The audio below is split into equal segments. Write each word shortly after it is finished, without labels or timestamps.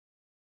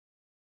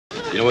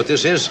You know what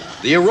this is?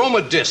 The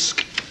Aroma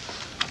disc.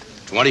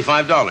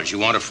 $25. You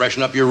want to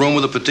freshen up your room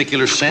with a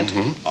particular scent?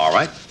 Mm-hmm. All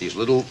right. These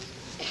little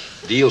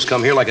deals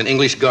come here like an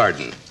English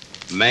garden.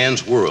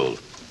 Man's world.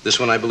 This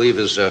one, I believe,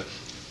 is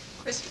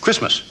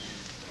Christmas.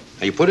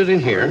 Now, you put it in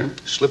here,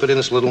 slip it in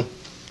this little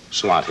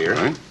slot here.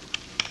 Right.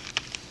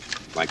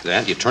 Like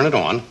that. You turn it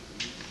on.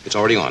 It's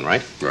already on,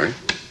 right? Right.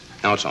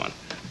 Now it's on.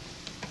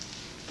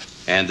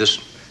 And this,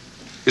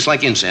 it's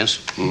like incense.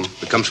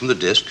 It comes from the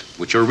disc,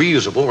 which are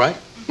reusable, right?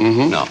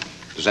 Mm-hmm. Now,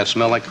 does that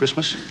smell like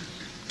Christmas?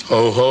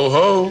 Ho, ho,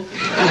 ho.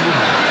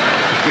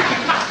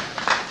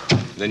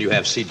 Then you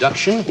have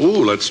seduction.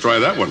 Ooh, let's try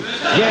that one.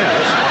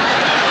 Yes.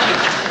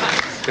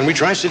 Can we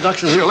try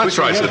seduction? Yeah, let's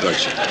try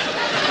seduction.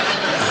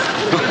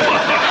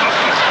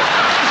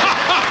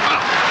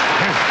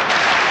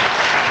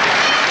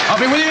 I'll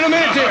be with you in a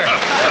minute, dear.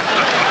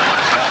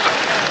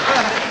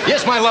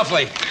 Yes, my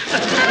lovely.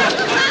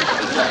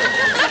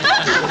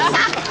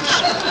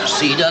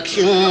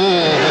 Seduction. Is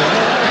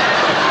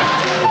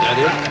that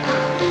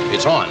it?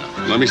 It's on.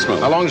 Let me smell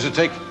it. How long does it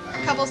take?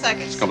 A couple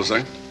seconds. Couple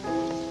seconds.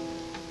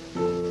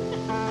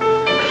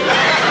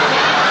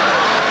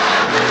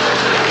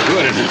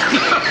 Good. It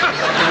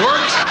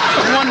works.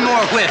 One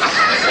more whiff.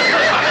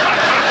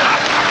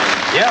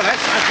 Yeah,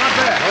 that's not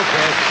bad.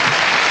 Okay.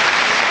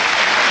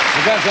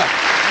 You got that?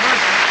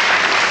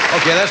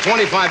 Okay, that's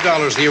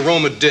 $25, the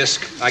Aroma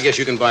disc. I guess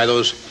you can buy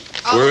those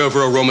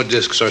wherever Aroma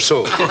discs are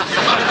sold.